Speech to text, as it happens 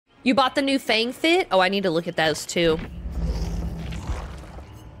You bought the new Fang fit? Oh, I need to look at those too.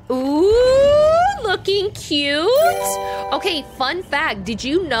 Ooh, looking cute. Okay, fun fact. Did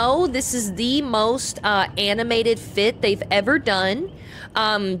you know this is the most animated fit they've ever done?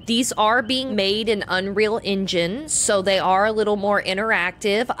 These are being made in Unreal Engine, so they are a little more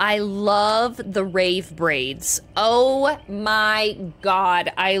interactive. I love the rave braids. Oh my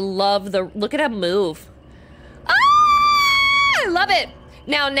God. I love the, look at him move. Ah, I love it.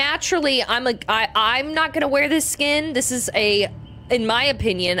 Now, naturally, I'm not gonna wear this skin. This is in my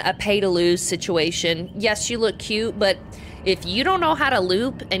opinion, a pay-to-lose situation. Yes, you look cute, but if you don't know how to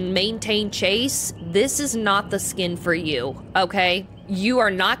loop and maintain chase, this is not the skin for you, okay? You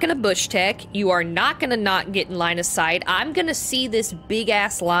are not gonna bush tech. You are not gonna not get in line of sight. I'm gonna see this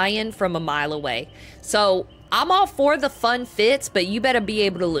big-ass lion from a mile away. So, I'm all for the fun fits, but you better be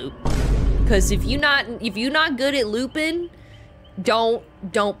able to loop. Because if you're not good at looping, don't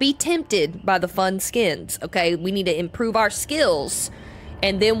be tempted by the fun skins, okay? We need to improve our skills,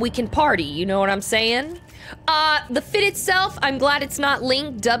 and then we can party, you know what I'm saying? The fit itself, I'm glad it's not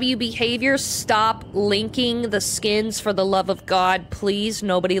linked. W behavior, stop linking the skins for the love of God, please.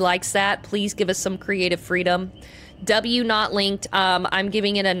 Nobody likes that. Please give us some creative freedom. W not linked, I'm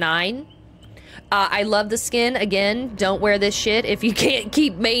giving it a 9. I love the skin. Again, don't wear this shit if you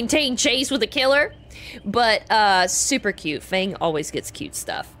can't maintain chase with a killer. But, super cute. Fang always gets cute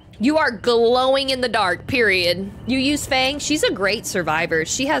stuff. You are glowing in the dark, period. You use Fang? She's a great survivor.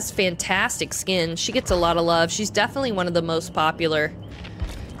 She has fantastic skin. She gets a lot of love. She's definitely one of the most popular.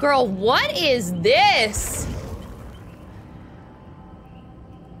 Girl, what is this?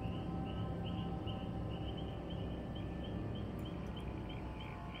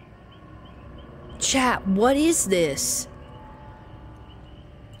 Chat, what is this?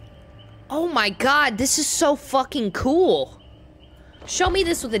 Oh my God, this is so fucking cool. Show me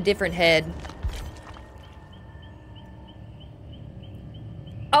this with a different head.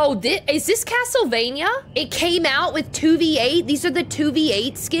 Oh, is this Castlevania? It came out with 2v8. These are the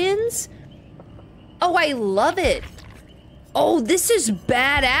 2v8 skins? Oh, I love it. Oh, this is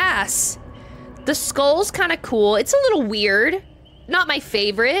badass. The skull's kind of cool. It's a little weird. Not my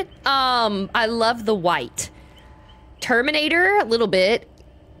favorite. I love the white. Terminator, a little bit.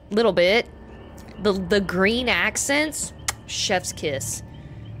 The green accents, chef's kiss.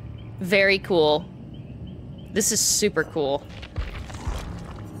 Very cool. This is super cool.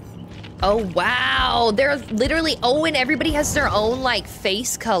 Oh, wow. They're literally, oh, and everybody has their own, like,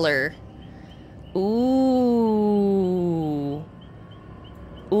 face color. Ooh.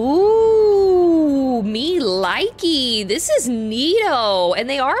 Ooh, me likey. This is neato. And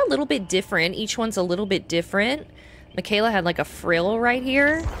they are a little bit different. Each one's a little bit different. Michaela had like a frill right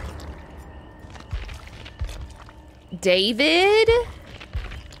here. David.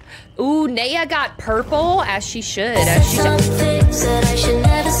 Ooh, Naya got purple, as she should. Ryan,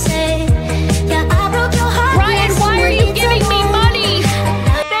 why are you giving me money?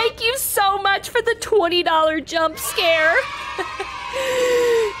 Thank you so much for the $20 jump scare.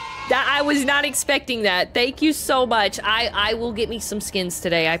 I was not expecting that. Thank you so much. I will get me some skins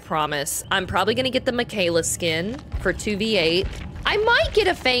today, I promise. I'm probably gonna get the Michaela skin for 2v8. I might get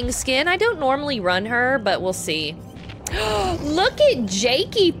a Fang skin. I don't normally run her, but we'll see. Look at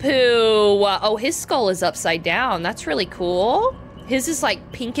Jakey Poo. Oh, his skull is upside down. That's really cool. His is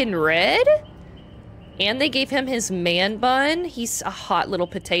like pink and red. And they gave him his man bun. He's a hot little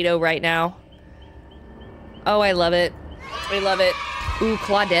potato right now. Oh, I love it. I love it. Ooh,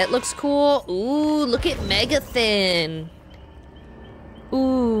 Claudette looks cool. Ooh, look at Megathin.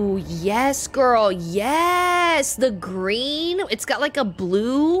 Ooh, yes, girl. Yes, the green. It's got like a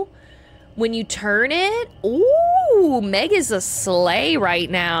blue when you turn it. Ooh, Meg is a slay right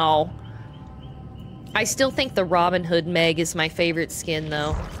now. I still think the Robin Hood Meg is my favorite skin,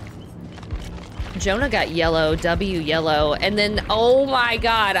 though. Jonah got yellow, W yellow, and then, oh my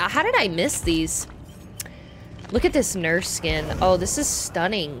God, how did I miss these? Look at this nurse skin. Oh, this is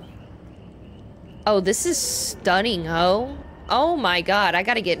stunning. Oh, this is stunning, ho. Oh my God, I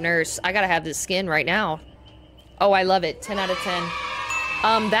gotta get nurse. I gotta have this skin right now. Oh, I love it, 10 out of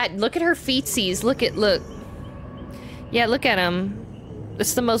 10. Look at her feetsies, look. Yeah, look at them.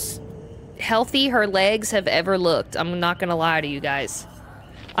 It's the most healthy her legs have ever looked. I'm not gonna lie to you guys.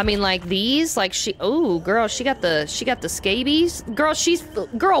 I mean, like these, like oh, girl, she got the scabies. Girl,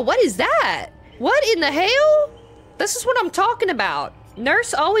 girl, what is that? What in the hell? This is what I'm talking about.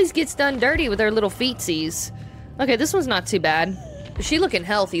 Nurse always gets done dirty with her little feetsies. Okay, this one's not too bad. She looking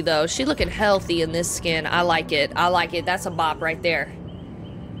healthy, though. She looking healthy in this skin. I like it. I like it. That's a bop right there.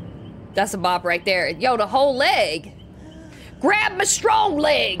 That's a bop right there. Yo, the whole leg. Grab my strong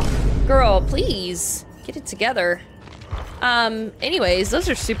leg! Girl, please. Get it together. Anyways, those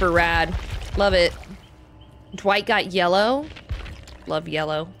are super rad. Love it. Dwight got yellow. Love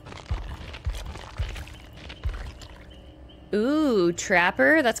yellow. Ooh,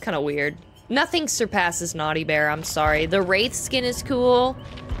 Trapper? That's kind of weird. Nothing surpasses Naughty Bear, I'm sorry. The Wraith skin is cool.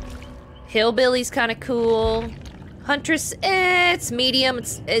 Hillbilly's kind of cool. Huntress, it's medium.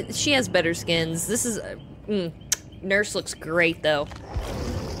 She has better skins. This is... Nurse looks great, though.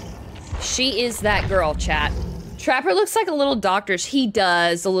 She is that girl, chat. Trapper looks like a little doctor. He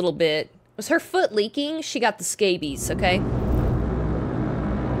does, a little bit. Was her foot leaking? She got the scabies, okay?